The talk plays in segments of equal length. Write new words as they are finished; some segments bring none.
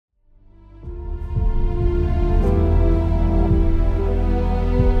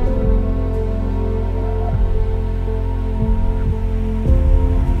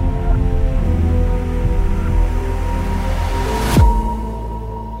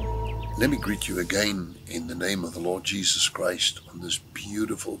Let me greet you again in the name of the Lord Jesus Christ on this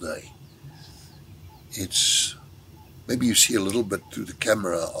beautiful day. Maybe you see a little bit through the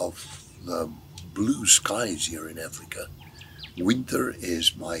camera of the blue skies here in Africa. Winter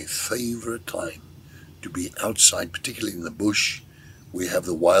is my favorite time to be outside, particularly in the bush. We have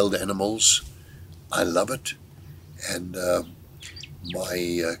the wild animals. I love it. And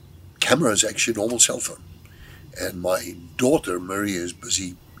my camera is actually a normal cell phone. And my daughter, Maria, is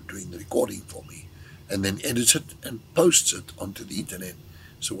busy doing the recording for me and then edits it and posts it onto the internet.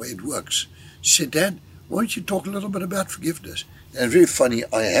 It's the way it works. She said, "Dad, why don't you talk a little bit about forgiveness?" And very funny,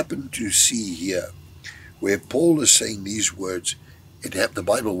 I happen to see here where Paul is saying these words, the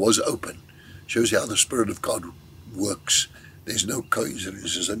Bible was open. Shows how the Spirit of God works. There's no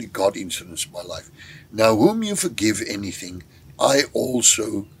coincidence, there's only God incidents in my life. "Now whom you forgive anything, I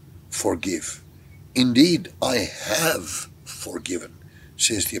also forgive. Indeed, I have forgiven,"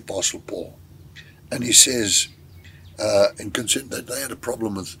 says the Apostle Paul. And he says, and consider that they had a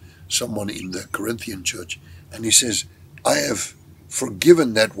problem with someone in the Corinthian church, and he says, "I have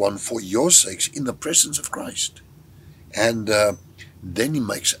forgiven that one for your sakes in the presence of Christ." And then he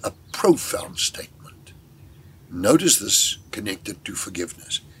makes a profound statement. Notice this connected to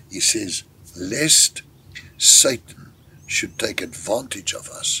forgiveness. He says, "Lest Satan should take advantage of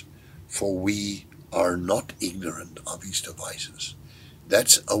us, for we are not ignorant of his devices."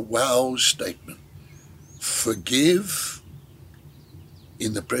 That's a wow statement. Forgive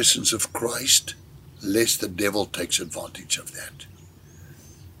in the presence of Christ, lest the devil takes advantage of that.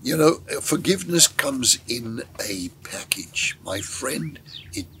 You know, forgiveness comes in a package. My friend,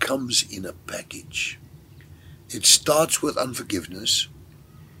 it comes in a package. It starts with unforgiveness.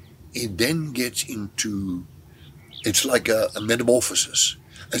 It then gets into, it's like a metamorphosis.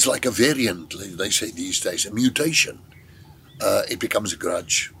 It's like a variant, they say these days, a mutation. It becomes a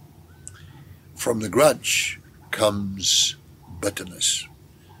grudge. From the grudge comes bitterness.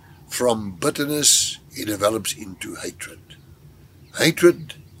 From bitterness, it develops into hatred.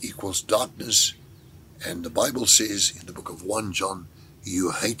 Hatred equals darkness, and the Bible says in the book of 1 John, "He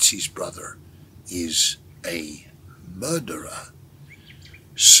who hates his brother is a murderer."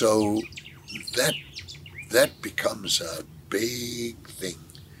 So that becomes a big thing,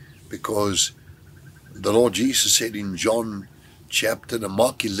 because the Lord Jesus said in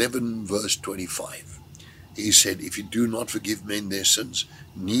Mark 11 verse 25, he said, "If you do not forgive men their sins,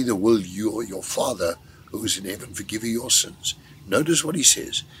 neither will you or your Father who is in heaven forgive you your sins." Notice what he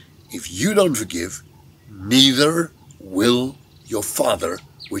says. If you don't forgive, neither will your Father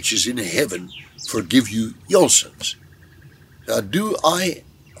which is in heaven forgive you your sins. Now, do I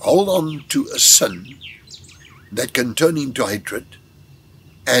hold on to a sin that can turn into hatred,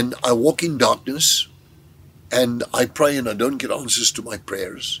 and I walk in darkness, and I pray and I don't get answers to my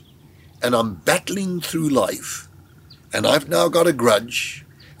prayers, and I'm battling through life, and I've now got a grudge,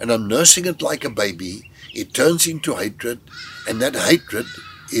 and I'm nursing it like a baby? It turns into hatred, and that hatred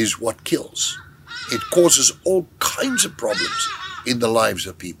is what kills. It causes all kinds of problems in the lives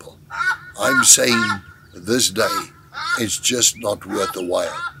of people. I'm saying this day, it's just not worth the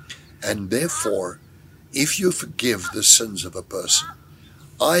while. And therefore, if you forgive the sins of a person,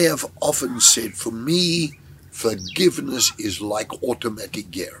 I have often said, for me, forgiveness is like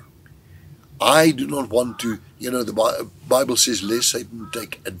automatic gear. I do not want to, the Bible says, lest Satan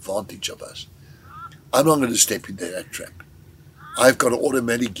take advantage of us. I'm not going to step into that trap. I've got an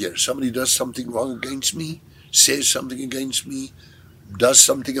automatic gear. Somebody does something wrong against me, says something against me, does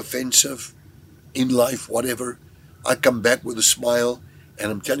something offensive in life, whatever. I come back with a smile,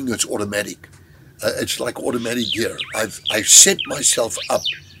 and I'm telling you, it's automatic. It's like automatic gear. I've set myself up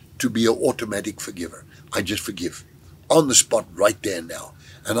to be an automatic forgiver. I just forgive on the spot right there now.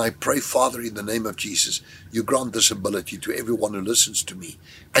 And I pray, Father, in the name of Jesus, you grant this ability to everyone who listens to me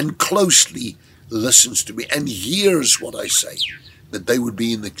and closely listens to me and hears what I say, that they would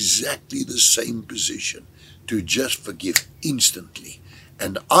be in exactly the same position to just forgive instantly.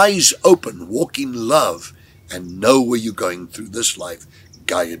 And eyes open, walk in love, and know where you're going through this life,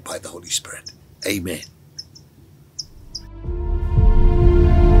 guided by the Holy Spirit. Amen.